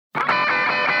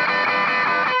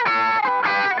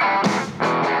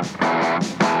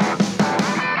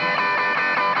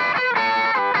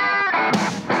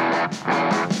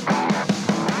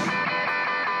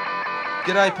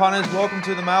G'day punters, welcome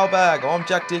to the mailbag. I'm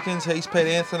Jack Dickens, he's Pete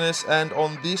Anthonys, and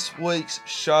on this week's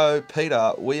show,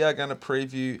 Peter, we are going to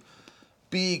preview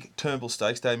big Turnbull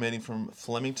Stakes Day meeting from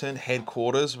Flemington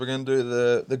headquarters. We're going to do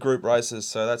the group races,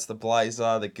 so that's the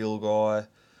Blazer, the Gilgai,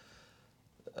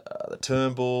 the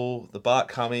Turnbull, the Bart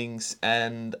Cummings,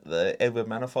 and the Edward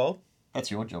Manifold. That's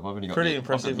your job. I've only got Pretty the,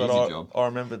 impressive I've got the easy job. I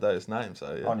remembered those names.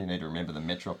 So yeah. I only need to remember the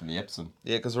Metrop and the Epsom.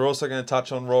 Yeah, because we're also going to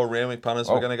touch on Royal Randwick punters.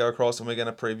 We're going to go across and we're going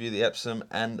to preview the Epsom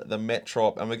and the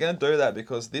Metrop. And we're going to do that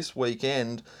because this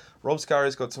weekend, Rob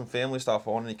Scurry's got some family stuff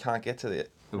on and he can't get to the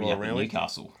Royal Randwick.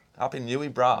 Newcastle. Up in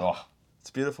Newey, bruh. Oh.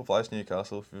 It's a beautiful place,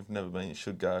 Newcastle. If you've never been, you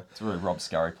should go. It's a really Rob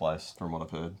Scurry place, from what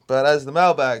I've heard. But as the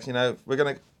mailbags, we're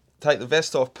going to take the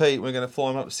vest off Pete. We're going to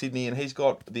fly him up to Sydney and he's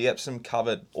got the Epsom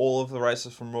covered, all of the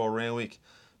races from Royal Randwick.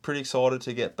 Pretty excited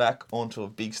to get back onto a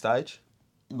big stage.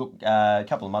 Look, a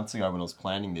couple of months ago when I was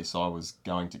planning this, I was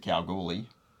going to Kalgoorlie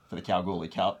for the Kalgoorlie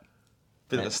Cup.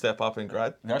 Bit of a step up in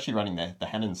grade. They're actually running the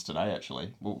Hannons today,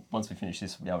 actually. Well, once we finish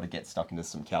this, we'll be able to get stuck into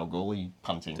some Kalgoorlie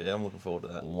punting. Yeah, I'm looking forward to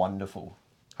that. Wonderful.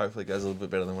 Hopefully it goes a little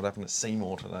bit better than what happened at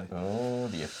Seymour today. Oh,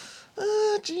 dear.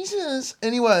 Jesus.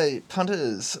 Anyway,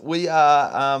 punters, we're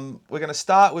going to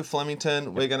start with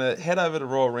Flemington. We're going to head over to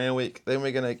Royal Randwick. Then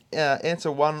we're going to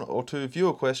answer one or two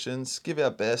viewer questions, give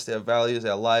our best, our values,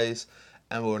 our lays,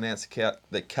 and we'll announce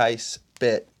the Case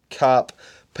Bet Cup.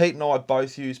 Pete and I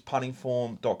both use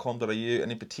puntingform.com.au,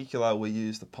 and in particular, we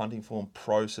use the Punting Form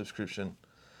Pro subscription.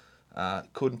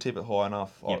 Couldn't tip it high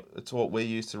enough. Yep. It's what we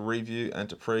use to review and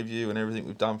to preview and everything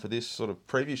we've done for this sort of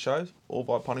preview shows, all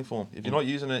by Punting Form. If you're not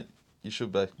using it, you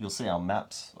should be. You'll see our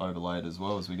maps overlaid as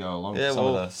well as we go along.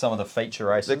 Yeah, some of the feature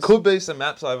races. There could be some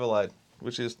maps overlaid,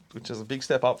 which is a big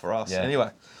step up for us. Yeah.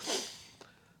 Anyway,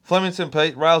 Flemington,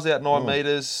 Pete, rails out 9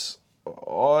 metres.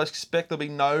 I expect there'll be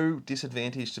no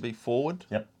disadvantage to be forward.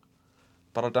 Yep.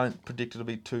 But I don't predict it'll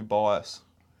be too biased.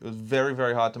 It was very,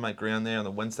 very hard to make ground there on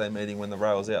the Wednesday meeting when the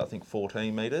rail was out, I think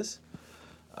 14 metres.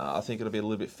 I think it'll be a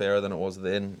little bit fairer than it was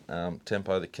then.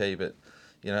 Tempo the key, but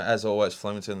as always,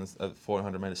 Flemington at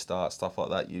 400 metre start, stuff like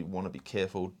that, you want to be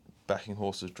careful backing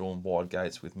horses drawn wide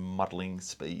gates with muddling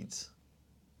speeds.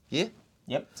 Yeah?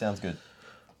 Yep, sounds good.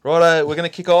 Righto, we're going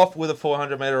to kick off with a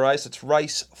 400 metre race. It's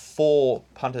race 4,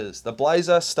 punters. The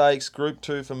Blazer Stakes, Group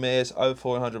 2 for mares, over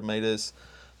 400 metres.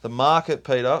 The market,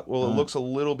 Peter, well, it looks a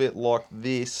little bit like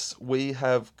this. We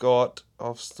have got,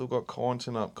 I've still got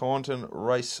Kyneton up. Kyneton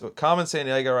race, Carmen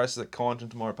Sandiego races at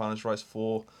Kyneton tomorrow, punters, race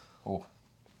 4. Oh.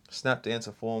 Snap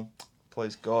dancer form,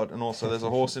 please God. And also there's a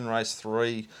horse in race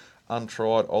 3,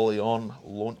 untried, Ollie on,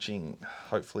 launching.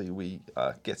 Hopefully we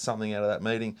get something out of that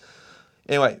meeting.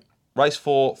 Anyway, race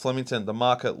 4, Flemington, the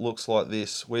market looks like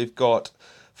this. We've got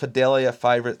Fidelia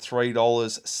favourite $3,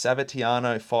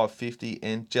 Savatiano $5.50,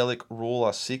 Angelic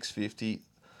Ruler $6.50,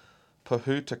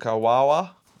 Pahutakawawa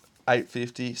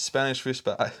 $8.50, Spanish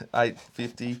Whisper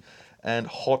 $8.50, and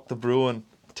Hot the Bruin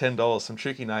 $10. Some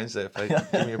tricky names there, Pete.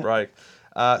 Give me a break.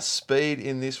 Speed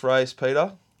in this race,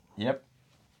 Peter. Yep.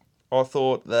 I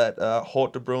thought that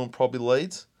Hot the Bruin probably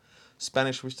leads.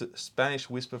 Spanish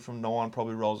Whisper from 9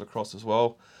 probably rolls across as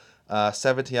well.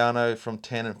 Savatiano from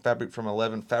 10 and Fabric from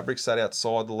 11. Fabric sat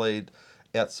outside the lead,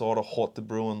 outside of Hot the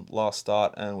Bruin last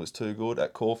start and was too good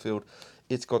at Caulfield.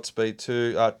 It's got speed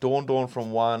too. Dawn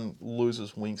from 1,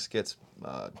 loses Winks, gets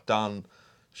done.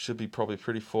 Should be probably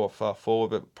pretty far forward,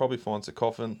 but probably finds a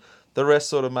coffin. The rest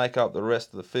sort of make up the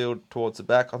rest of the field towards the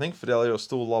back. I think Fidelia will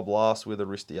still lob last with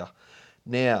Aristia.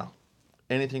 Now,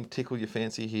 anything tickle your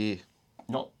fancy here?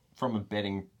 Not from a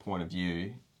betting point of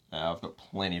view. I've got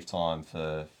plenty of time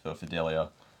for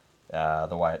Fidelia.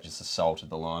 The way it just assaulted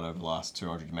the line over the last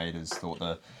 200 metres. Thought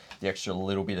the extra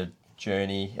little bit of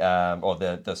journey, or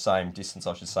the same distance,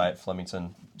 I should say, at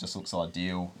Flemington just looks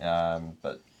ideal.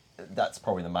 But that's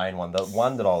probably the main one. The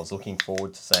one that I was looking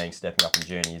forward to seeing stepping up in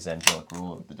journey is Angelic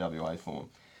Ruler, the WA form.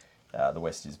 The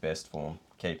West is best form.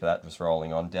 Keep that just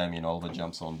rolling on. Damien Oliver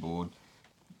jumps on board.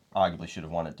 Arguably should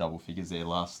have won at double figures there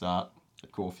last start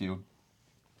at Caulfield.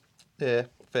 Yeah,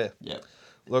 fair. Yeah.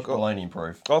 Look, will only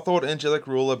improve. I thought Angelic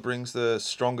Ruler brings the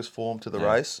strongest form to the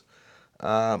race.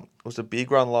 It was a big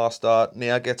run last start.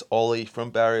 Now gets Ollie from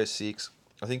barrier 6.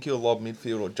 I think he'll lob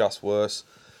midfield or just worse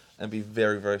and be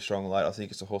very, very strong late. I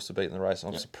think it's a horse to beat in the race.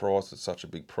 I'm surprised it's such a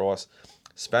big price.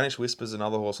 Spanish Whisper's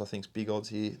another horse I think is big odds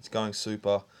here. It's going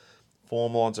super.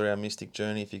 Form lines are our Mystic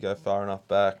Journey if you go far enough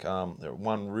back. It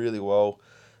won really well.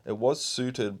 It was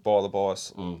suited by the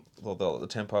bias, the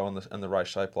tempo and the race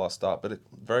shape last start, but it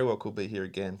very well could be here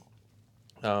again.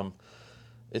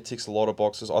 It ticks a lot of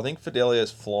boxes. I think Fidelia is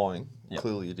flying. Yep.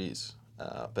 Clearly it is.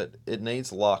 But it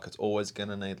needs luck. It's always going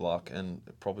to need luck, and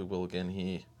it probably will again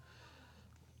here.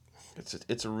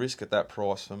 it's a risk at that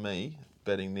price for me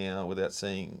betting now without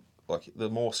seeing, like, the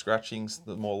more scratchings,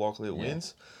 the more likely it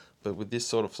wins. But with this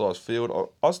sort of size field,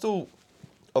 I still,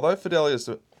 although Fidelia's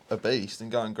a beast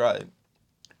and going great,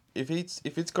 if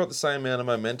it's got the same amount of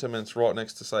momentum and it's right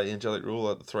next to, say, Angelic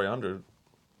Ruler at the 300,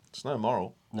 it's no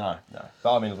moral. No.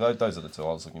 But I mean, those are the two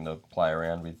I was looking to play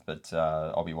around with. But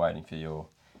I'll be waiting for your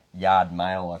yard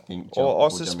mail, I think. I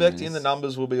suspect in the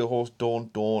numbers will be a horse, Dawn.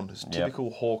 It's a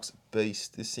typical Hawks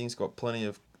beast. This thing's got plenty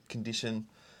of condition.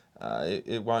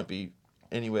 It won't be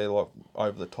anywhere like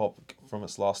over the top from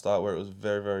its last start where it was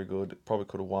very, very good. It probably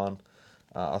could have won.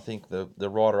 I think the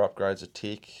rider upgrade's a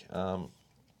tick.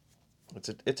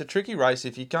 It's a tricky race.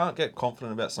 If you can't get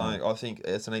confident about something, I think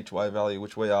it's an each way value,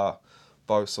 which we are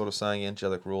both sort of saying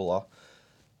Angelic Ruler.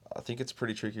 I think it's a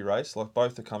pretty tricky race. Like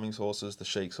both the Cummings horses, the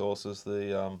Sheik's horses,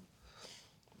 the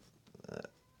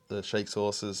Sheik's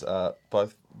horses,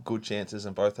 both good chances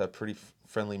and both have pretty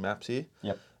friendly maps here.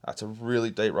 Yep. It's a really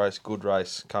deep race, good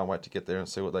race. Can't wait to get there and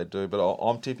see what they do. But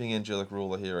I'm tipping Angelic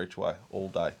Ruler here each way, all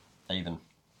day. Even.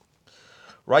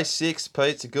 Race 6,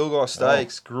 Pete, it's a Gilgai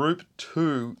Stakes, Group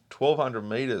 2, 1,200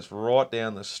 metres, right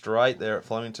down the straight there at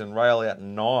Flemington, rail out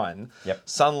 9. Yep.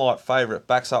 Sunlight favourite,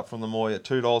 backs up from the Moya,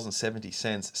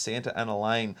 $2.70. Santa Ana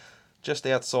Lane, just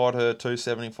outside her,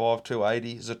 $2.75,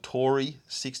 $2.80. Zatori,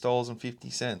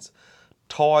 $6.50.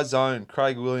 Tie Zone,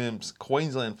 Craig Williams,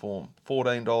 Queensland form,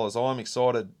 $14. I'm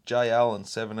Excited, Jay Allen,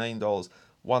 $17.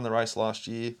 Won the race last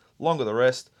year. Longer the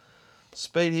rest.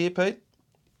 Speed here, Pete.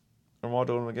 Am I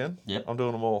doing them again? Yep. I'm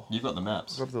doing them all. You've got the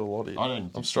maps. I've got to do a lot here.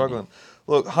 I'm struggling.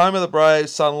 Look, Home of the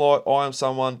Braves, Sunlight, I Am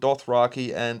Someone,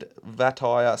 Dothraki, and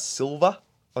Vataya Silver.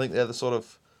 I think they're the sort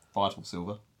of... Vital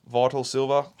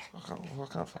Silver. I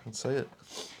can't fucking see it.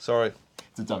 Sorry.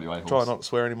 It's a WA horse. Try not to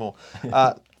swear anymore.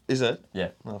 Is it? Yeah.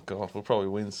 Oh, God. Well, probably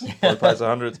wins. Probably pays the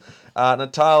hundreds.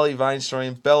 Natali,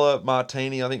 Vainstream, Bella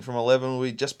Martini, I think from 11 will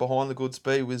be just behind the good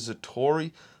speed with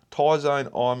Zatori. Tie Zone,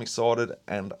 I'm Excited,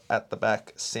 and at the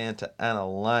back, Santa Ana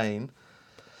Lane.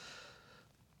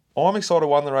 I'm Excited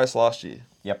won the race last year.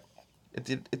 Yep.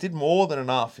 It did more than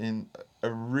enough in a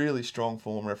really strong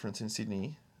form reference in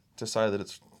Sydney to say that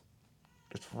it's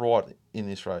right in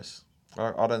this race.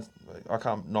 I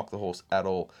can't knock the horse at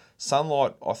all.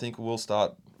 Sunlight, I think, will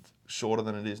start shorter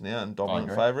than it is now and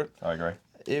dominant favourite. I agree.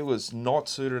 It was not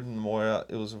suited in the Moya.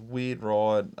 It was a weird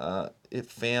ride. It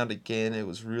found again. It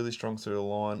was really strong through the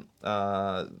line.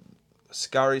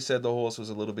 Scurry said the horse was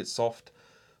a little bit soft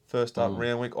first up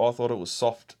Randwick. I thought it was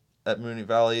soft at Moonee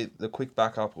Valley. The quick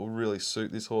backup will really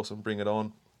suit this horse and bring it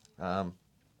on.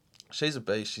 She's a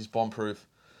beast. She's bomb-proof.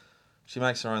 She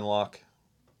makes her own luck.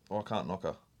 I can't knock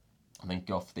her. I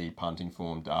think off the punting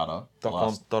form data,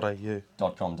 .com.au.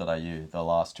 the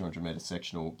last 200 metre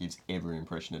sectional gives every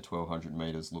impression at 1,200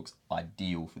 metres looks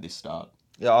ideal for this start.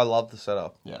 Yeah, I love the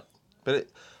setup. Yeah. But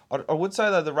I would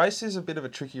say, though, the race is a bit of a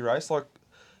tricky race. Like,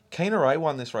 Keena Ray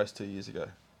won this race 2 years ago.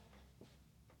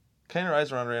 Keena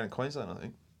Ray's run around in Queensland, I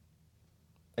think.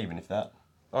 Even if that.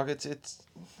 Like, it's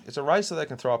a race that they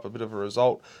can throw up a bit of a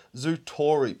result.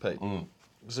 Zootori, Pete.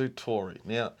 Zootori.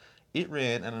 Now, it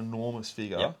ran an enormous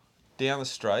figure down the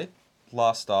straight,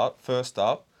 first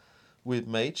up, with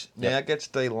Meach. Now gets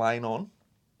D Lane on.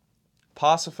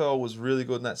 Parsifal was really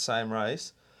good in that same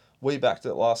race. We backed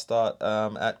it last start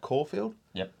at Caulfield.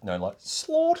 Yep, no luck.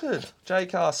 Slaughtered.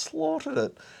 J-Car slaughtered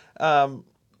it.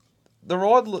 The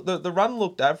run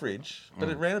looked average, but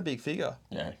it ran a big figure.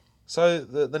 Yeah. So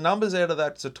the numbers out of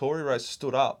that Zatori race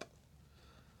stood up.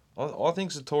 I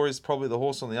think Zatori's probably the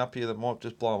horse on the up here that might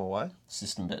just blow him away.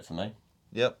 System bet for me.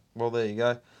 Yep. Well, there you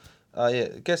go.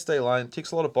 Gets D Lane.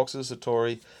 Ticks a lot of boxes,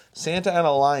 Zatori. Santa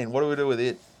Ana Lane. What do we do with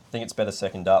it? I think it's better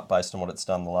second up based on what it's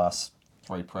done the last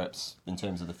 3 preps in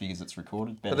terms of the figures it's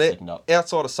recorded. Better second up.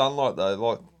 Outside of Sunlight, though,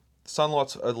 like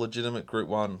Sunlight's a legitimate Group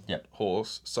 1 Yep.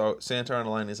 horse. So Santa Ana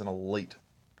Lane is an elite.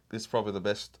 It's probably the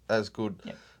best, as good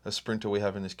a sprinter we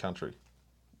have in this country.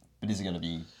 But is it going to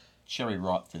be cherry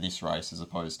ripe for this race as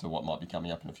opposed to what might be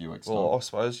coming up in a few weeks' time? Well, I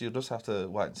suppose you'll just have to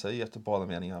wait and see. You have to buy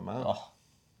them out of your mail. Oh,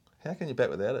 How can you bet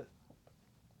without it?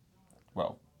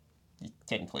 well,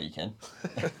 technically you can.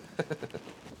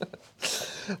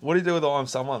 What do you do with I'm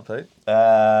Someone, Pete?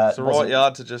 It's the right wasn't-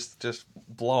 yard to just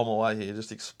blow them away here,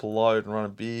 just explode and run a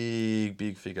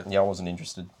big figure. Yeah, I wasn't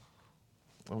interested.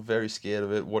 I'm very scared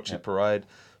of it. Watch it parade.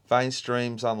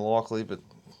 Vainstream's unlikely, but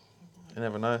you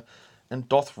never know. And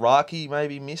Dothraki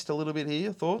maybe missed a little bit here,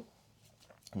 I thought.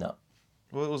 No.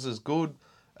 Well, it was as good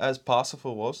as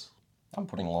Parsifal was. I'm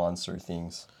putting lines through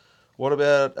things. What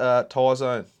about Tie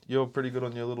Zone? You're pretty good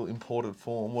on your little imported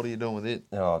form. What are you doing with it?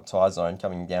 Oh, Tie Zone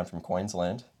coming down from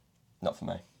Queensland. Not for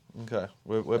me. Okay,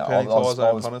 we're No, penning I Tie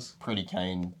Zone was punters. pretty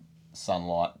keen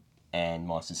Sunlight, and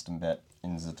my system bet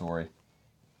in Zatori.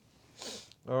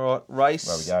 All right, race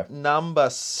Where we go? number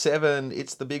 7.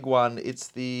 It's the big one. It's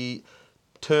the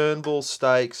Turnbull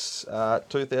Stakes,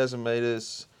 2,000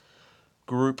 metres,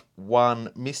 Group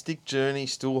 1. Mystic Journey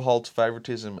still holds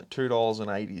favouritism at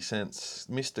 $2.80.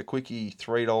 Mr. Quickie,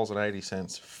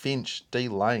 $3.80. Finch, D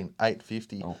Lane,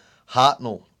 $8.50. Oh.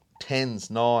 Hartnell, 10s,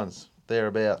 9s,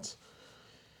 thereabouts.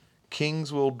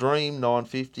 Kings Will Dream,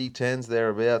 $9.50, 10s,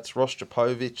 thereabouts.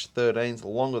 Rostropovich, 13s,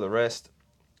 along with the rest.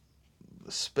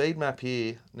 The speed map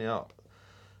here, now,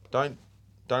 don't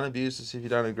abuse this if you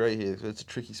don't agree here. It's a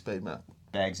tricky speed map.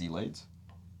 Bagsy leads.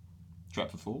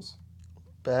 Trap for Fools.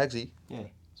 Bagsy. Yeah,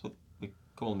 that's what we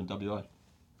call them in WA.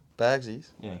 Bagsies.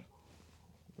 Yeah.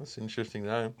 That's an interesting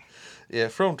name. Yeah,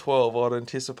 from 12, I'd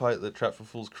anticipate that Trap for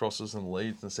Fools crosses and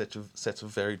leads and sets a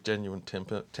very genuine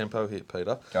tempo here,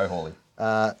 Peter. Go Hawley.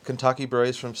 Kentucky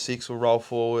Breeze from 6 will roll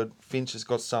forward. Finch has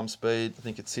got some speed. I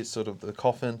think it sits sort of the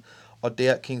coffin. I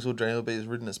doubt Kings Will Dream will be as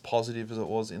ridden as positive as it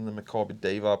was in the Maccabi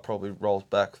Diva. Probably rolls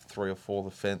back 3 or 4 the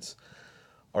fence.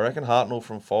 I reckon Hartnell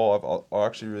from 5. I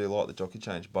actually really like the jockey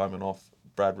change. Bowman off,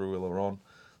 Brad Ruiller on.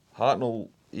 Hartnell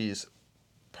is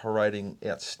parading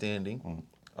outstanding.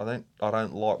 I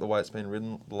don't like the way it's been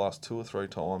ridden the last 2 or 3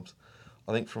 times.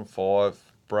 I think from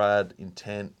 5, Brad,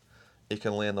 intent, it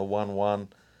can land the 1-1.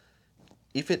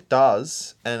 If it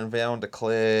does, and Vow and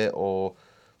Declare or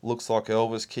looks like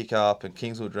Elvis kick up and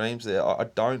Kingswood Dreams there, I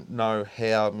don't know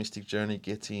how Mystic Journey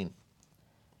gets in.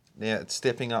 Now, it's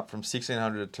stepping up from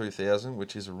 1,600 to 2,000,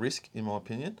 which is a risk, in my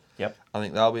opinion. Yep. I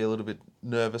think they'll be a little bit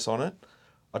nervous on it.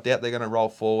 I doubt they're going to roll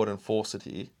forward and force it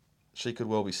here. She could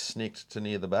well be snicked to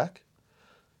near the back.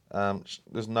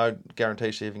 There's no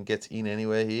guarantee she even gets in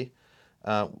anywhere here.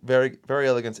 Very, very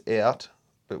elegant's out,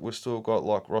 but we've still got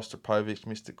like Rostropovich,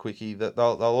 Mr. Quickie, that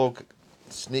they'll all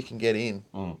sneak and get in.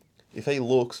 If he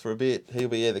looks for a bit, he'll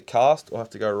be either cast or have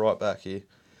to go right back here.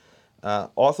 I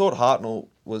thought Hartnell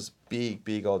was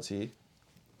big odds here.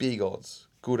 Big odds.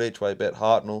 Good each way bet,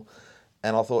 Hartnell.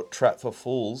 And I thought Trap for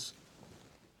Fools,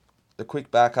 the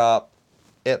quick back up,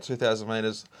 out 2,000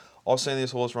 metres. I've seen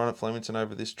this horse run at Flemington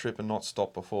over this trip and not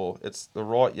stop before. It's the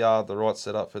right yard, the right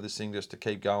setup for this thing just to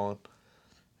keep going.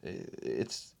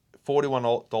 It's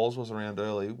 $41 was around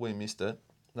early. We missed it.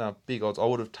 No, big odds. I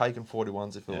would have taken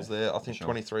 41s if it was there. I think sure.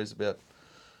 23 is about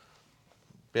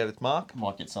its mark.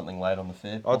 Might get something late on the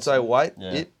fair. I'd say wait.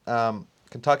 Yeah.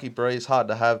 Kentucky Breeze, hard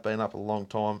to have, been up a long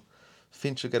time.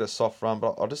 Finch will get a soft run,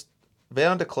 but I just...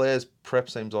 Vow and Declare's prep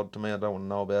seems odd to me. I don't want to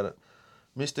know about it.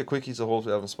 Mr. Quickie's a horse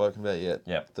we haven't spoken about yet.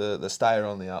 Yep. The stayer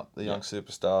on the up, the young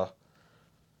superstar.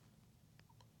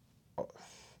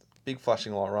 Big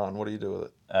flashing light run. What do you do with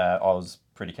it? I was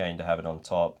pretty keen to have it on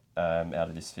top out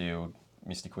of this field.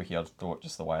 Mr. Quickie, I thought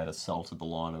just the way it assaulted the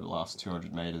line over the last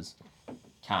 200 metres,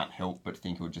 can't help but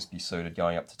think it would just be suited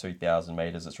going up to 2,000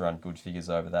 metres. It's run good figures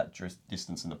over that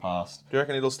distance in the past. Do you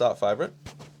reckon it'll start favourite?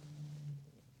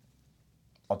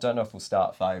 I don't know if we'll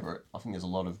start favourite. I think there's a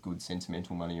lot of good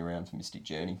sentimental money around for Mystic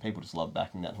Journey. People just love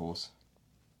backing that horse.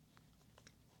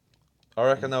 I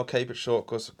reckon they'll keep it short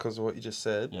because of what you just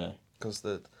said. Yeah. Because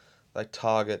they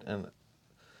target and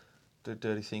do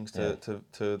dirty things to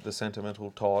the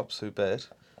sentimental types who bet.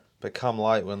 But come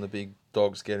late when the big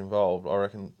dogs get involved, I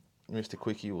reckon Mr.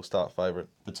 Quickie will start favourite.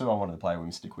 The two I wanted to play were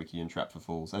Mr. Quickie and Trap for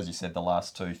Fools. As you said, the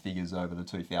last 2 figures over the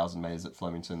 2,000 metres at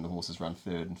Flemington, the horses run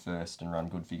third and first and run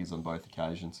good figures on both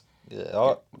occasions.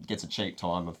 Yeah, Gets a cheap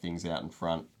time of things out in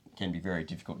front. Can be very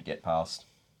difficult to get past.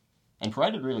 And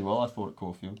paraded really well, I thought, at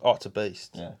Caulfield. it's a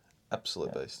beast. Yeah.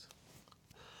 Absolute beast.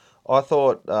 I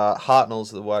thought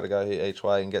Hartnell's the way to go here each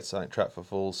way and get something Trap for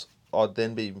Fools. I'd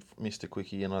then be Mr.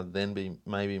 Quickie and I'd then be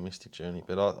maybe Mystic Journey.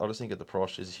 But I just think at the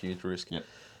price is a huge risk. Yep.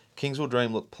 Kingswood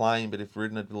Dream looked plain, but if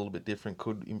ridden a little bit different,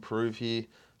 could improve here.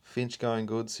 Finch going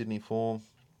good, Sydney form.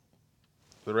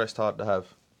 The rest hard to have.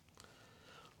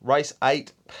 Race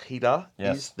 8, Peter,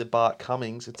 is the Bart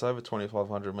Cummings. It's over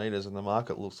 2,500 metres and the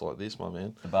market looks like this, my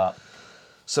man. The Bart.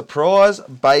 Surprise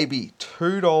Baby,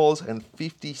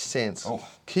 $2.50. Oh.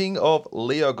 King of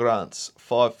Leo Grants,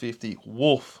 $5.50.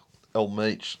 Wolf, El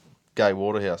Meach, Gay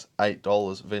Waterhouse,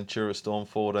 $8. Ventura Storm,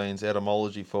 14s.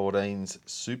 Etymology, 14s.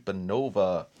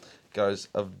 Supernova goes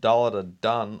Avdallah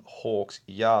Dunn, Hawks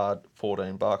Yard,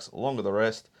 $14. Along with the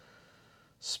rest.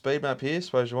 Speed map here.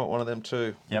 Suppose you want one of them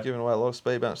too. Yep. We're giving away a lot of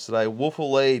speed maps today. Wolf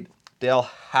will lead. Dal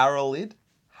Harrelid.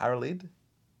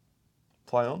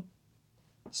 Play on.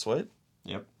 Sweet.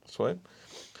 Yep. Sweet.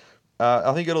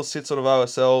 I think it'll sit sort of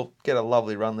OSL. Get a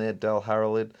lovely run there. Dal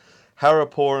Harrelid.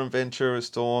 Harapur and Ventura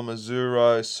Storm.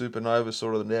 Azuro. Supernova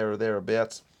sort of there or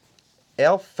thereabouts.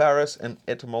 Alpharis and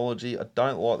Etymology. I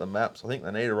don't like the maps. I think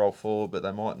they need to roll forward, but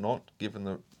they might not,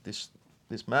 given this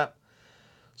map.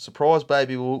 Surprise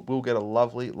Baby will get a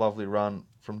lovely run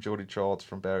from Geordie Childs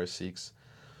from barrier 6.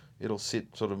 It'll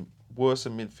sit sort of worse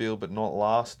in midfield, but not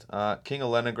last. King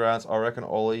of Leningrads, I reckon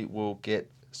Ollie will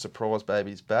get Surprise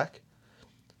Babies back.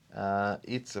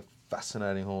 It's a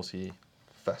fascinating horse here.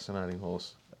 Fascinating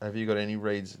horse. Have you got any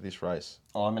reads of this race?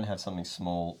 I'm going to have something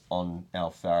small on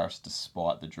Alpharis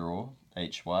despite the draw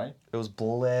each way. It was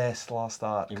blessed last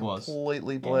start. It was.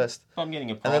 Completely blessed. Yeah. I'm getting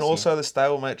a price. And then also the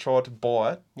stablemate tried to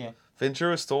buy it. Yeah.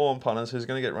 Ventura Storm, punters, who's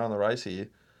going to get run the race here,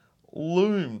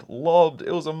 lobbed.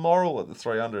 It was a moral at the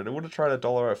 300. It would have traded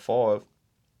 $1.05. And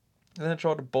then it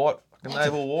tried to buy it. Fucking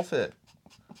naval warfare.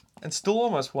 And still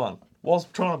almost won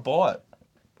whilst trying to buy it.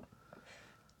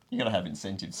 You got to have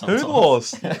incentives sometimes. Who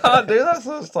lost? You can't do that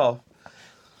sort of stuff.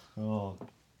 Oh,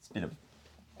 it's a bit of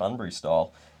Bunbury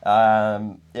style.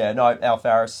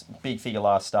 Alpharis, big figure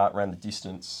last start, ran the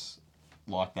distance,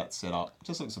 like that setup.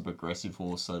 Just looks a progressive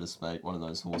horse, so to speak. One of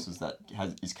those horses that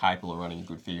is capable of running a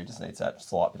good figure, just needs that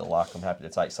slight bit of luck. I'm happy to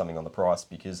take something on the price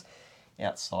because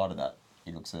outside of that,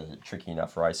 it looks a tricky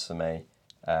enough race for me.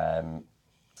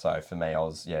 So for me, I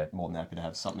was more than happy to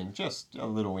have something, just a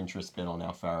little interest bet on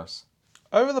Alpharis.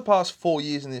 Over the past 4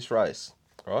 years in this race,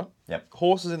 right? Yep.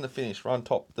 Horses in the finish run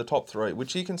the top 3,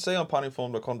 which you can see on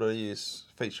puntingform.com.au's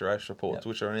feature race reports,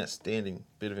 which are an outstanding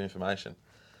bit of information.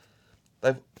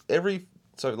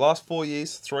 Last 4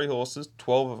 years, 3 horses,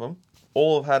 12 of them,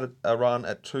 all have had a run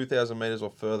at 2,000 metres or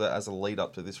further as a lead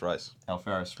up to this race.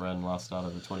 Alpharis ran last start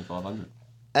over 2,500.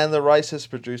 And the race has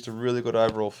produced a really good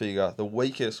overall figure. The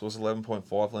weakest was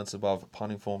 11.5 lengths above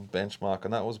punting form benchmark,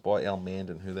 and that was by Al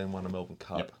Mandan, who then won a Melbourne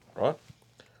Cup, right?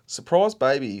 Surprise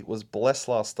Baby was blessed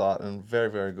last start and very,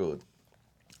 very good.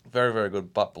 Very, very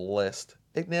good, but blessed.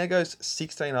 It now goes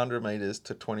 1,600 metres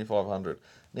to 2,500.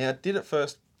 Now, it did it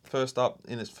first up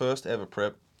in its first ever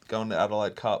prep, going to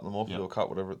Adelaide Cup, the Morphettville Cup,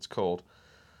 whatever it's called.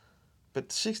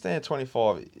 But 16 to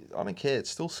 25, I don't care. It's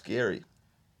still scary.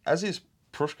 As is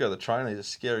Prushka, the trainer, is a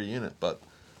scary unit, but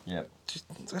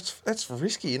that's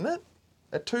risky, isn't it?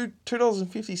 At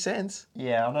 $2.50.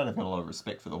 Yeah, I know they've got a lot of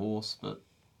respect for the horse, but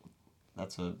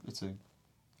it's a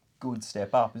good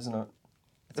step up, isn't it?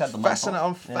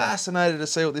 I'm fascinated to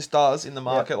see what this does in the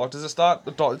market. Like, does it start?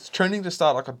 It's trending to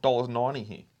start like $1.90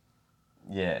 here.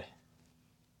 Yeah.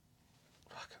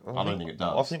 I don't think it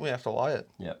does. I think we have to lay it.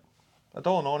 Yeah.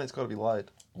 $1.90's got to be laid.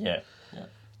 Yeah.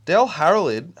 Del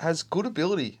Harrelid has good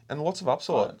ability and lots of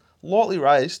upside. Right. Lightly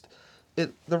raced.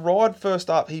 The ride first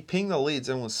up, he pinged the lids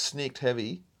and was sneaked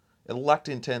heavy. It lacked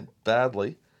intent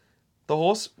badly. The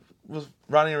horse was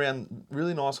running around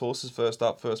really nice horses first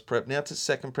up, first prep. Now to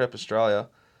second prep Australia.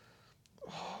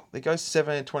 It goes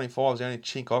 17.25 is the only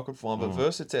chink I could find. But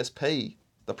versus its SP,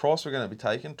 the price we're going to be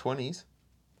taking, 20s.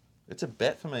 It's a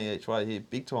bet for me each way here.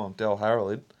 Big time, Del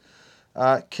Harrelid.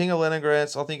 King of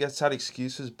Leningrads, I think it's had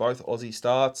excuses, both Aussie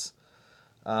starts.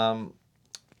 The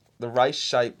race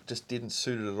shape just didn't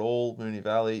suit it at all, Moonee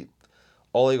Valley.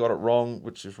 Ollie got it wrong,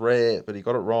 which is rare, but he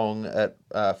got it wrong at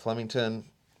Flemington.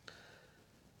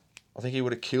 I think he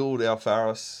would have killed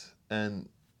Alpharis and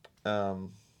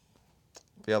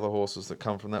the other horses that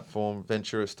come from that form,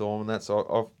 Ventura Storm, and that's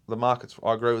the markets.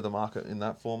 I agree with the market in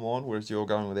that form line, whereas you're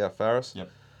going with Alpharis. Yep.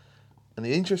 And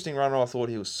the interesting runner, I thought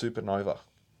he was Supernova.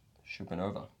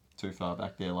 Too far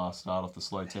back there last start off the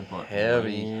slow tempo.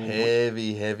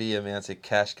 Heavy amounts of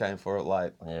cash came for it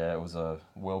late. Yeah, it was a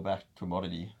well-backed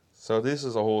commodity. So this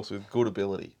is a horse with good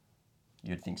ability.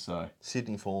 You'd think so.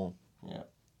 Sydney form. Yeah.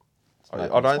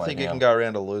 I don't think you can go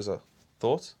around a loser.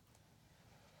 Thoughts?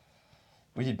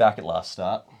 We did back it last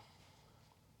start.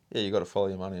 Yeah, you got to follow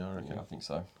your money, I reckon. Yeah, I think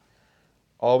so.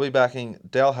 I'll be backing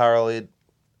Del Harrelid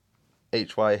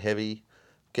each way heavy,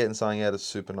 getting something out of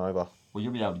Supernova. Well,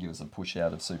 you'll be able to give us a push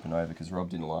out of Supernova because Rob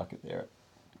didn't like it there at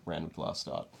Randwick last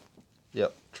start.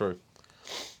 Yep, true.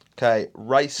 Okay,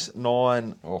 race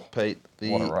 9, Pete.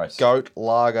 What a race. Goat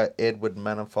Lager Edward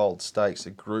Manifold Stakes,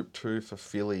 a Group 2 for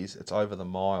fillies. It's over the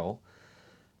mile.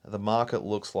 The market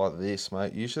looks like this,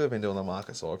 mate. You should have been doing the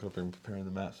market, so I could have been preparing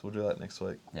the maps. We'll do that next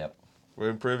week. Yep. We're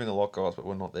improving a lot, guys, but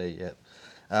we're not there yet.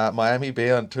 Miami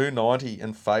Bound, 290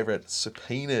 and favourite,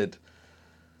 Subpoenaed.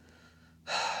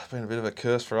 Been a bit of a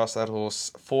curse for us, that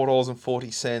horse.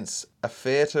 $4.40. A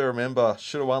fare to remember.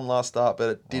 Should have won last start, but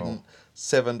it didn't.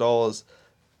 $7.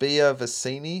 Bia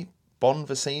Vicini. Bon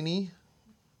Vicini.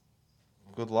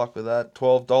 Good luck with that.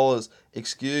 $12.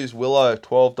 Excuse Willow.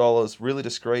 $12. Really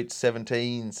discreet.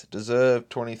 17s. Deserve.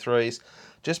 23s.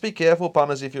 Just be careful,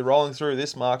 punters, if you're rolling through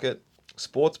this market.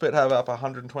 Sportsbet have up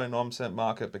 129%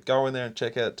 market, but go in there and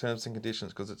check out terms and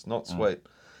conditions because it's not sweet.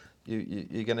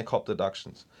 You're going to cop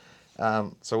deductions.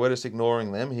 So we're just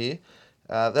ignoring them here.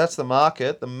 That's the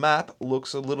market. The map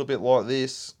looks a little bit like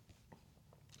this,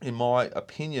 in my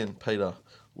opinion, Peter.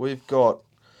 We've got...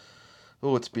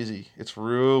 Oh, it's busy. It's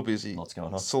real busy. What's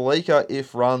going on? Salika,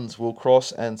 if runs, will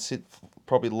cross and sit,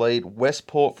 probably lead.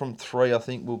 Westport from 3, I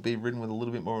think, will be ridden with a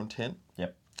little bit more intent.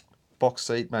 Yep. Box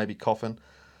seat, maybe Coffin.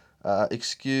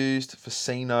 Excused,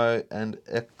 Facino, and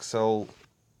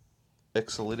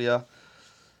Exelidia.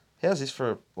 How's this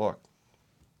for, like,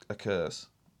 a curse?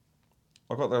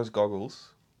 I got those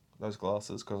goggles, those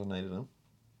glasses, because I needed them.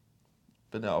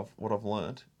 But now what I've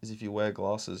learned is if you wear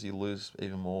glasses, you lose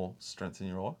even more strength in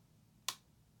your eye.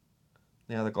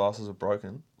 Now the glasses are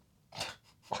broken.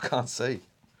 I can't see.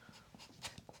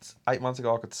 8 months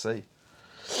ago I could see.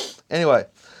 Anyway,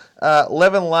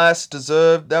 11 last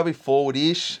deserved. They'll be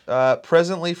forward-ish.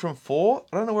 Presently from 4.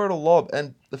 I don't know where it'll lob.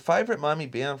 And the favourite Mummy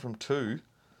Bound from 2.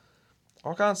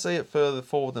 I can't see it further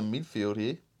forward than midfield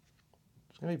here.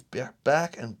 It's going to be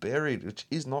back and buried, which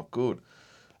is not good.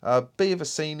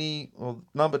 Biavicini, well,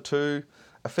 number 2.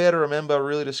 A Fair to Remember,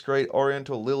 Really Discreet,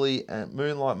 Oriental Lily, and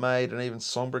Moonlight Maid, and even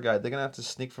Song Brigade. They're going to have to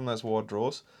snick from those wide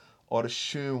draws. I'd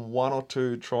assume 1 or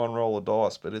 2 try and roll a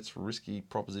dice, but it's a risky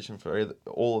proposition for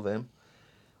all of them.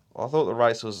 I thought the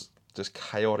race was just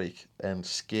chaotic and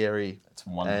scary. It's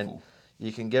wonderful. And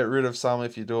you can get rid of some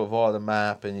if you do it via the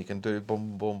map, and you can do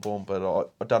boom, boom, boom, but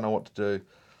I don't know what to do.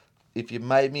 If you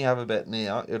made me have a bet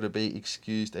now, it would be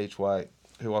Excused Each Way,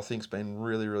 who I think's been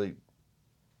really, really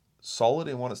solid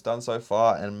in what it's done so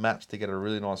far, and maps to get a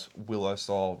really nice Willow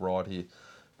style ride here.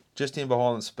 Just in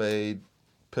behind the speed,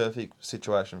 perfect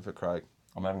situation for Craig.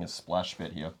 I'm having a splash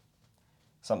bet here.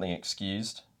 Something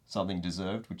excused, something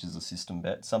deserved, which is a system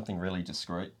bet, something really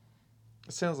discreet.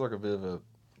 It sounds like a bit of a...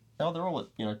 Oh, they're all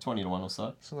at 20 to 1 or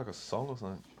so. Sounds like a song or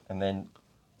something. And then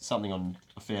something on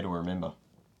A Fair to Remember,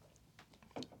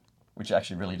 which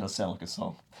actually really does sound like a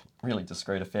song. Really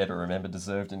discreet, A Fair to Remember,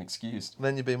 deserved and excused.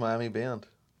 Then you'd be Miami Bound.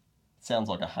 Sounds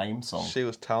like a Haim song. She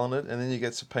was talented, and then you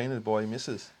get subpoenaed by your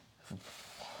missus.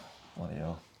 Bloody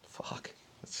hell. Fuck,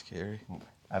 that's scary.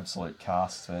 Absolute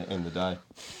cast to end the day.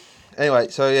 Anyway,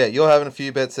 so yeah, you're having a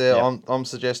few bets there. Yep. I'm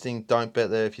suggesting don't bet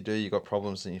there. If you do, you got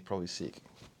problems and you're probably sick.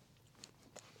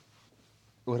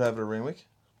 We'll have it at Renwick.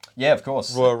 Yeah, of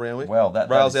course. Royal Renwick. Well, that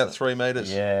rails is out 3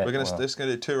 metres. Yeah. We're just going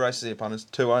to do 2 races here, punters.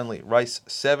 2 only. Race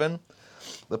 7,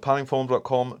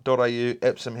 thepuntingform.com.au,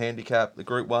 Epsom Handicap, the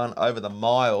Group 1 over the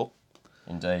mile.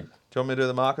 Indeed. Do you want me to do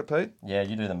the market, Pete? Yeah,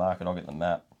 you do the market, I'll get the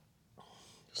map.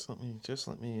 Just let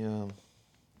me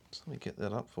get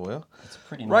that up for you. It's a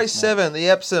pretty nice Race 7, the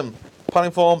Epsom,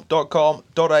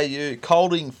 puntingform.com.au.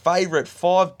 Colding favourite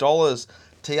 $5.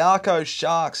 Tiaco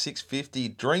Shark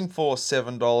 $6.50. Dreamforce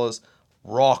 $7.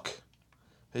 Rock,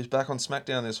 who's back on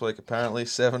SmackDown this week apparently,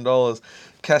 $7.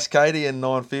 Cascadian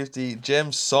 $9.50.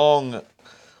 Gem Song,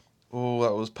 oh,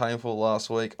 that was painful last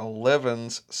week,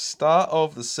 11s. Star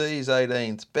of the Seas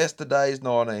 18s. Best of Days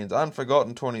 19s.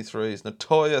 Unforgotten 23s.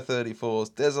 Natoya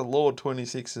 34s. Desert Lord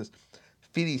 26s.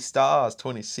 Fitty Stars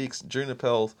 26.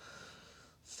 Junipel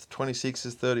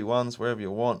 26s, 31s, wherever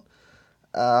you want.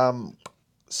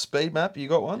 Speed map, you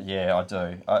got one? Yeah, I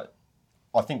do.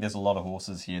 I think there's a lot of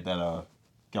horses here that are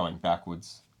going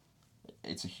backwards.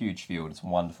 It's a huge field. It's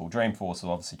wonderful. Dreamforce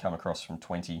will obviously come across from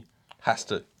 20. Has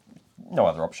to. No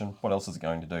other option. What else is it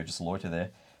going to do? Just loiter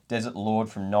there. Desert Lord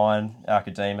from 9.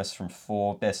 Archidemus from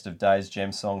 4. Best of Days.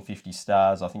 Gem Song 50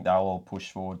 stars. I think they'll all push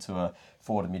forward to a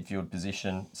forward to midfield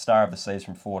position. Star of the Seas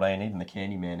from 14. Even the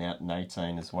Candyman out in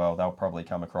 18 as well. They'll probably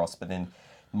come across. But then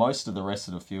most of the rest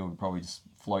of the field will probably just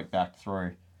float back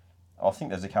through. I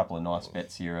think there's a couple of nice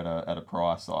bets here at a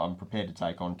price. I'm prepared to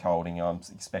take on Colding. I'm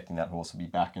expecting that horse will be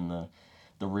back in the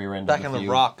rear end back of the in field.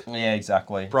 the ruck. Yeah,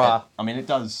 exactly. Bruh. I mean, it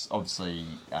does obviously,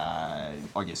 I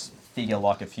guess, figure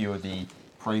like a few of the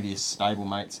previous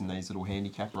stablemates in these little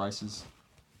handicap races.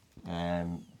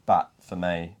 But for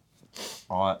me,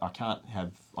 I can't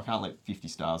let 50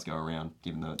 stars go around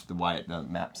given the way it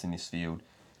maps in this field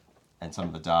and some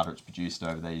of the data it's produced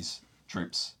over these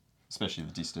trips, especially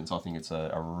the distance. I think it's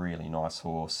a really nice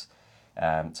horse.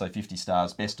 So 50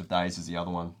 stars. Best of Days is the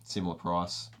other one. Similar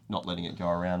price. Not letting it go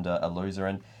around a loser.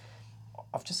 And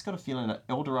I've just got a feeling that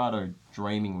Eldorado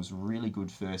Dreaming was really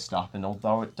good first up. And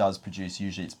although it does produce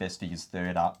usually its best figures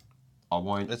third up, I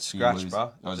won't... It's scratched,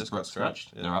 bro. Oh, Just got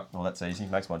scratched. Yeah. They're up. Well, that's easy.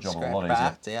 Makes my job a lot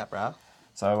easier. It's out, bro.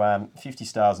 So 50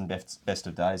 stars and best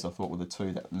of Days I thought were the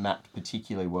two that mapped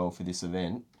particularly well for this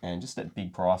event. And just at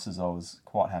big prices, I was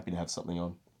quite happy to have something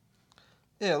on.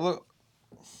 Yeah, look,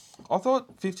 I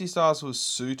thought 50 stars was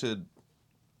suited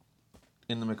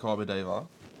in the Maccabi Diva,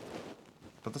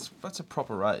 but that's a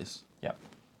proper race. Yep.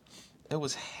 it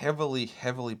was heavily,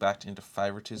 heavily backed into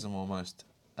favouritism almost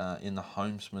in the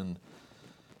Homesman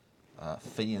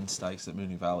fee and stakes at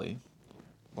Moonee Valley.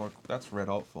 Like, that's red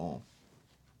hot form.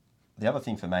 The other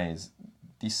thing for me is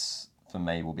this, for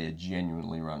me, will be a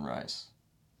genuinely run race.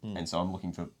 And so I'm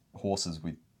looking for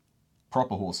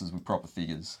proper horses with proper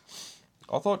figures.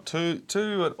 I thought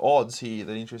two at odds here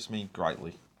that interest me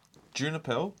greatly.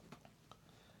 Juniper,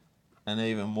 and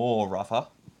even more rougher,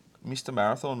 Mr.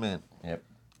 Marathon Man. Yep.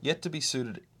 Yet to be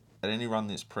suited at any run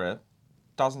this prep.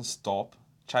 Doesn't stop.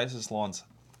 Chases lines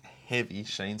heavy,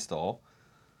 Sheen style.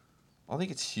 I think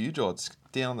it's huge odds.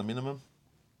 Down the minimum.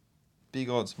 Big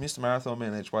odds. Mr. Marathon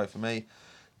Man each way for me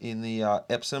in the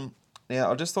Epsom.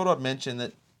 Now, I just thought I'd mention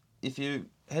that if you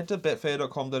head to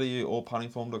betfair.com.au or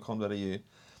puntingform.com.au,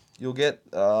 you'll get,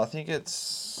 I think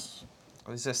is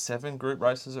there 7 group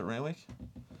races at Randwick?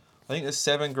 I think there's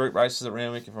 7 group races at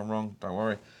Randwick. If I'm wrong, don't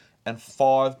worry. And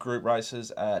 5 group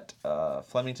races at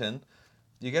Flemington.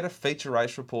 You get a feature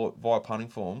race report via Punting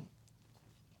Form.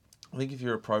 I think if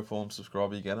you're a Pro Form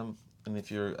subscriber, you get them. And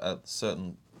if you're a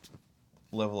certain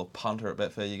level of punter at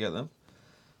Betfair, you get them.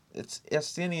 It's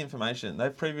outstanding information.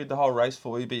 They've previewed the whole race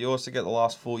for you, but you also get the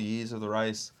last 4 years of the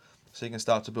race. So you can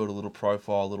start to build a little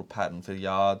profile, a little pattern for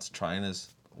yards, trainers,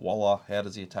 Waller, how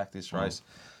does he attack this race?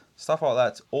 Stuff like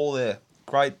that's all there.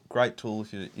 Great tool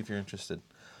if you're interested.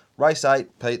 Race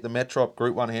 8, Pete, the Metrop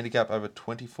Group 1 handicap over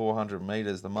 2,400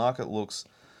 metres. The market looks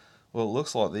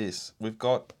like this. We've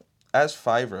got, as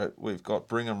favourite, we've got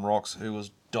Brigham Rocks, who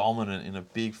was dominant in a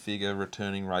big figure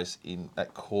returning race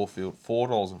at Caulfield,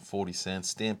 $4.40.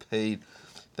 Stampede,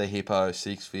 the Hippo,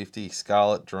 $6.50.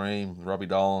 Scarlet Dream, Robbie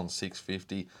Dolan,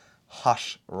 $6.50.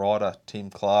 Hush Rider, Tim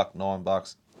Clark,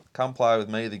 $9. Come play with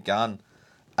me, the Gun,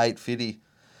 $8.50.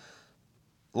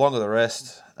 Along with the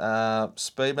rest.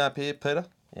 Speed map here, Peter.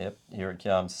 Yep, here it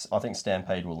comes. I think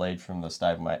Stampede will lead from the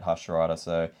stablemate Hush Rider,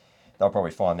 so they'll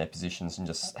probably find their positions and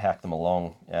just hack them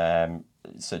along.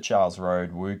 So Charles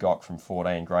Road, Woogok from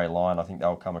 14, Grey Line, I think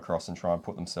they'll come across and try and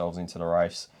put themselves into the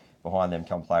race. Behind them,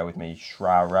 come play with me,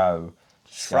 Shraro,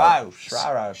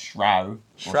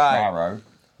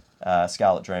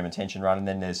 Scarlet Dream, Attention Run, and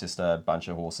then there's just a bunch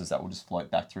of horses that will just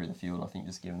float back through the field, I think,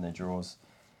 just given their draws.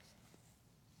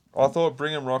 I thought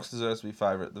Brigham Rocks deserves to be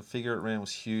favourite. The figure it ran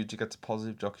was huge. It got to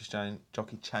positive jockey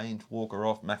change, Walker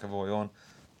off, McAvoy on,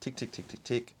 tick, tick, tick, tick,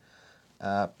 tick.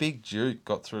 Big Duke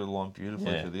got through the line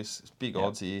beautifully for this. It's big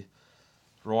odds here.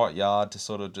 Right yard to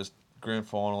sort of just grand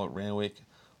final at Randwick.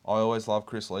 I always love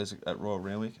Chris Lees at Royal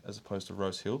Randwick as opposed to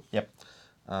Rose Hill. Yep.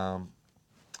 And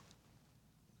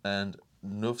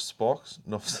Nuff's box.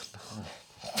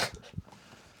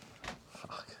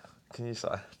 Can you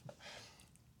say?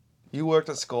 You worked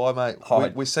at Sky,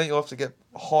 mate. We sent you off to get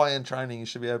high-end training. You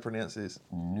should be able to pronounce this.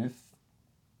 Nuf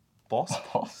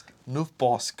Bosk? Nuf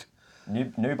Bosk.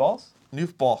 New boss?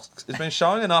 Nuf Bosk. It's been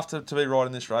showing enough to be right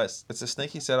in this race. It's a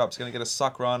sneaky setup. It's going to get a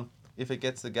suck run. If it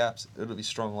gets the gaps, it'll be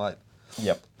strong late.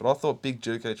 Yep. But I thought Big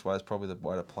Duke each way is probably the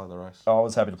way to play the race. I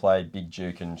was happy to play Big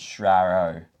Duke and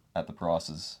Shraro at the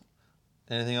prices.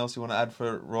 Anything else you want to add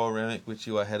for Royal Randwick, which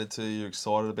you are headed to? You're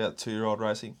excited about 2-year-old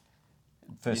racing?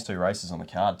 First 2 races on the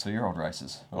card, 2-year-old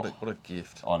races. What a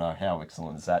gift. I know, how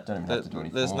excellent is that? Don't even have to do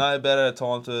anything. There's no better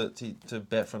time to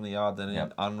bet from the yard than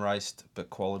in unraced but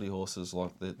quality horses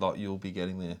like you'll be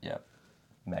getting there. Yep.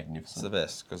 Magnificent. It's the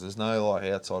best because there's no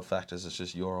outside factors. It's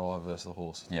just your eye versus the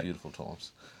horse. It's beautiful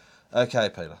times. Okay,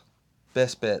 Peter.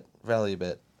 Best bet, value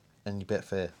bet, and you bet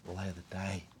fair. Lay of the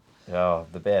day. Oh,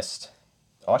 the best.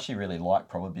 I actually really like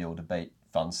Probabil to beat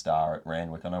Funstar at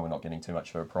Randwick. I know we're not getting too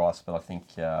much for a price, but I think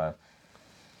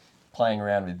playing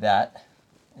around with that.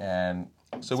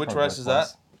 So which race is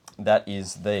that? That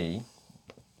is the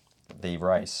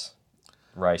race.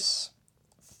 Race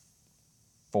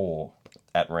 4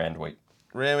 at Randwick.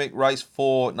 Randwick, race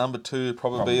 4, number 2,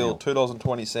 Probabil,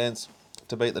 $2.20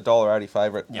 to beat the $1.80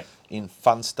 favourite in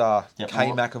Funstar.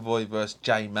 K. McAvoy versus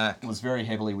J. Mac. It was very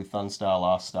heavily with Funstar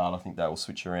last start. I think that will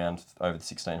switch around over the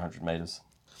 1,600 metres.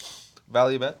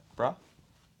 Value bet, bruh?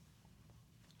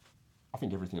 I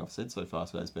think everything I've said so far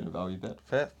today has been a value bet.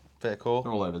 Fair call.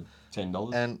 They're all over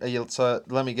 $10. And so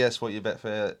let me guess what your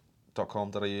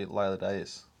betfair.com.au lay of the day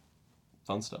is.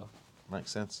 Funstar.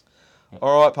 Makes sense. Yep.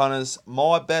 All right, punters.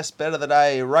 My best bet of the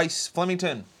day, race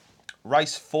Flemington.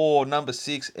 Race 4, number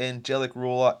 6, Angelic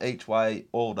Ruler, each way,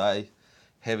 all day.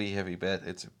 Heavy bet.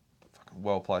 It's a fucking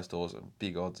well-placed horse and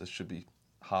big odds. It should be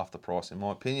half the price, in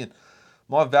my opinion.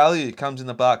 My value comes in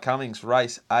the Bart Cummings,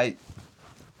 race 8.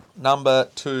 Number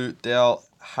 2, Dal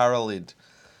Harrelid.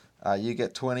 You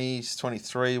get 20s,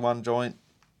 23, one joint.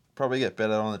 Probably get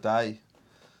better on the day.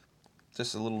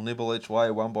 Just a little nibble each way,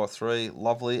 1x3.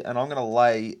 Lovely. And I'm going to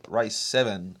lay race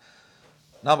 7.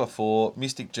 Number 4,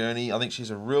 Mystic Journey. I think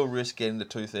she's a real risk getting to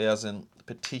 2,000,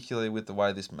 particularly with the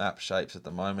way this map shapes at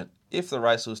the moment. If the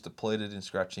race was depleted in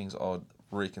scratchings, I'd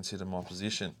reconsider my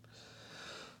position.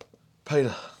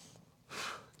 Peter,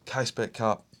 Case Bet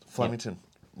Cup, Flemington,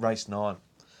 race 9.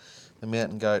 The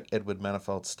Mountain Goat Edward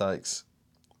Manifold Stakes.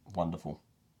 Wonderful.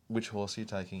 Which horse are you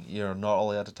taking? You're not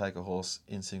allowed to take a horse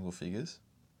in single figures.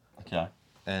 Okay.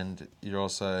 And you're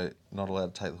also not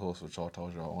allowed to take the horse which I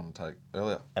told you I want to take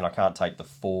earlier. And I can't take the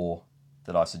 4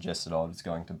 that I suggested I was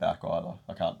going to back either.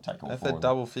 I can't take all If 4 they're of them.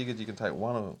 double figured, you can take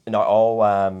one of them. No,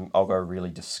 I'll go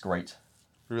really discreet.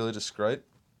 Really discreet.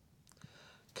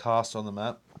 Cast on the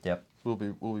map. Yep. We'll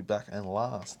be back and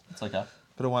last. It's okay.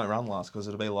 But it won't run last because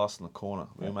it'll be last in the corner.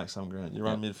 We'll make some ground. You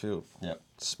run midfield. Yep.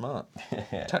 Smart.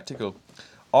 Tactical.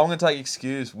 I'm going to take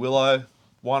Excuse. Willow,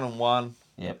 1-1.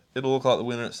 Yep. It'll look like the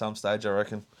winner at some stage, I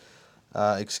reckon.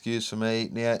 Excuse for me.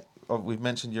 Now, we've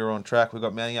mentioned you're on track. We've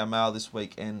got Manningham Mail this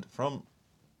weekend from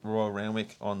Royal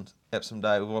Randwick on Epsom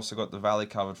Day. We've also got the Valley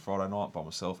covered Friday night by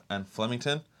myself and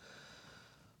Flemington.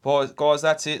 Boys, guys,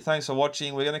 that's it. Thanks for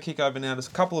watching. We're going to kick over now to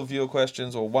a couple of viewer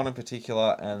questions, or one in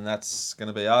particular, and that's going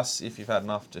to be us. If you've had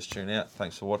enough, just tune out.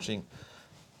 Thanks for watching.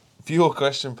 Viewer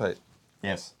question, Pete.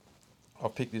 Yes.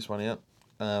 I've picked this one out.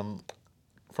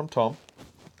 From Tom.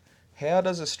 How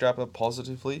does a strapper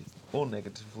positively or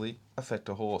negatively affect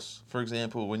a horse? For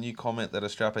example, when you comment that a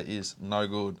strapper is no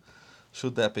good,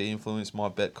 should that be influence my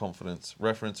bet confidence?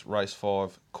 Reference race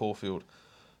 5, Caulfield.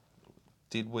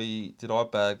 Did I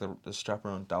bag the strapper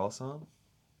on Dalasan?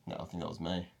 No, I think that was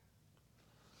me.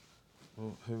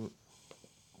 Well,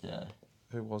 Yeah.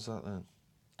 who was that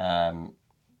then?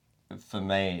 For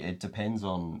me, it depends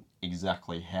on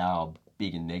exactly how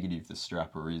big a negative the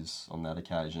strapper is on that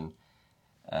occasion.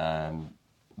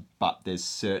 But there's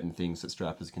certain things that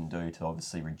strappers can do to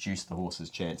obviously reduce the horse's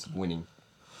chance of winning.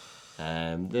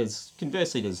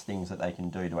 Conversely, there's things that they can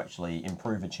do to actually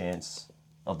improve a chance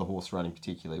of the horse running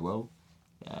particularly well.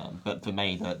 But for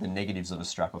me, the negatives of a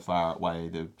strapper far outweigh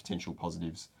the potential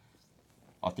positives.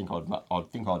 I think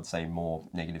I'd say more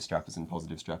negative strappers than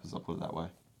positive strappers. I'll put it that way.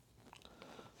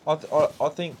 I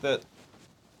think that.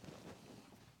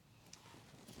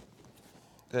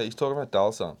 Yeah, he's talking about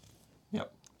Dalasan.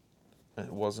 Yep.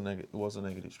 It was a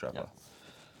negative strapper.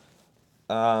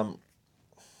 Yep.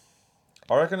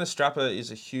 I reckon a strapper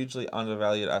is a hugely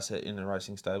undervalued asset in a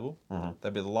racing stable. Mm-hmm.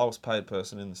 They'd be the lowest paid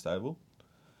person in the stable,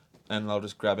 and they'll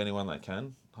just grab anyone they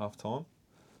can half time.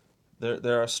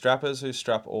 There are strappers who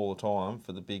strap all the time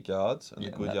for the big yards and the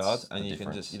good yards, and you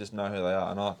just know who they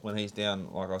are. And when he's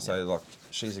down, like I say, like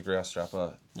she's a grouse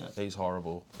strapper, he's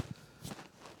horrible.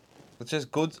 It's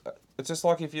just good. It's just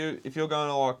like if you're going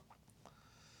to like,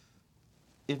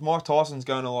 if Mike Tyson's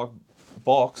going to like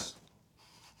box,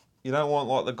 you don't want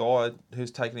like the guy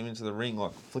who's taking him into the ring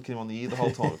like flicking him on the ear the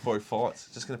whole time before he fights.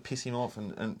 It's just going to piss him off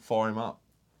and fire him up.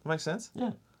 That makes sense?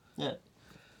 Yeah. Yeah.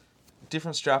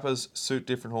 Different strappers suit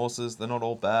different horses. They're not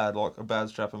all bad. Like a bad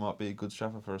strapper might be a good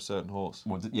strapper for a certain horse.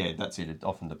 Well, yeah, that's it. It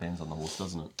often depends on the horse,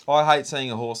 doesn't it? I hate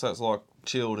seeing a horse that's like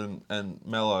chilled and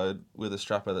mellowed with a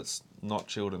strapper that's not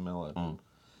chilled and mellowed,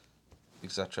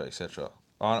 etc., etc.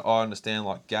 I understand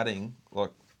like gadding,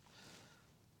 like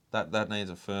that needs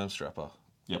a firm strapper.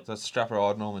 Yep. That strapper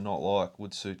I'd normally not like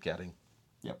would suit gadding.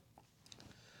 Yep.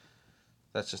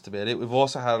 That's just about it. We've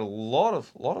also had a lot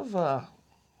of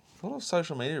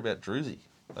social media about Druzy.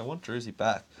 They want Druzy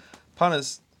back.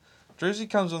 Punters, Druzy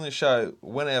comes on this show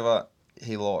whenever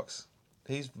he likes.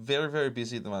 He's very, very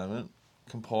busy at the moment,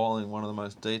 compiling one of the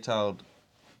most detailed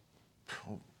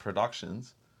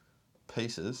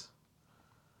pieces,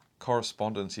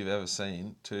 correspondence you've ever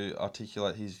seen to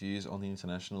articulate his views on the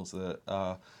internationals that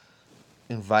are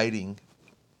invading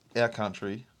our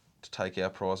country to take our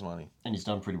prize money. And he's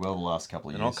done pretty well the last couple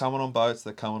of years. They're not coming on boats,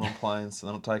 they're coming on planes,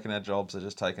 they're not taking our jobs, they're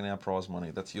just taking our prize money.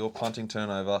 That's your punting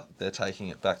turnover, they're taking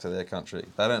it back to their country.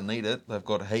 They don't need it, they've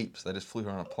got heaps, they just flew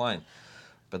here on a plane.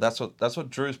 But that's what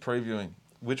Drew's previewing.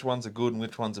 Which ones are good and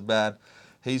which ones are bad.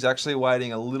 He's actually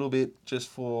waiting a little bit just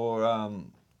for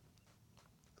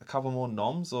a couple more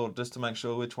noms, or just to make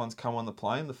sure which ones come on the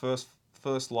plane. The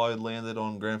first load landed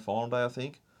on Grand Final Day, I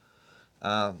think.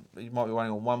 He might be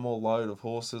waiting on one more load of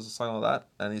horses or something like that,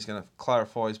 and he's going to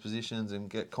clarify his positions and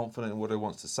get confident in what he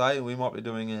wants to say. We might be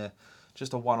doing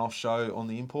just a one-off show on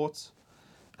the imports.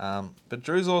 But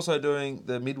Drew's also doing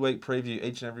the midweek preview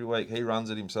each and every week. He runs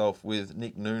it himself with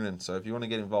Nick Noonan. So if you want to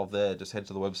get involved there, just head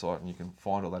to the website and you can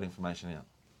find all that information out.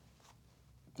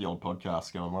 The old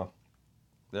podcast's going well.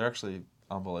 They're actually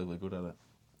unbelievably good at it.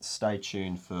 Stay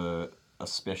tuned for a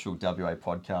special WA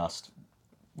podcast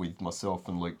with myself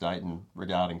and Luke Dayton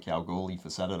regarding Kalgoorlie for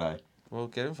Saturday. Well,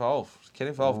 get involved. Get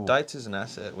involved. Ooh. Dates is an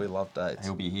asset. We love dates.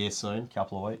 He'll be here soon,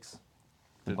 couple of weeks.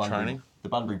 Bit of training. The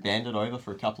Bunbury Bandit over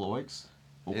for a couple of weeks.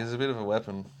 He's a bit of a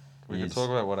weapon. We He can is. talk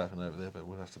about what happened over there, but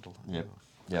we'll have to do.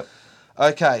 Yep.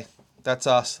 Okay, that's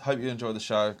us. Hope you enjoyed the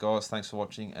show, guys. Thanks for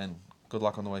watching, and good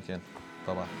luck on the weekend.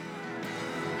 Bye bye.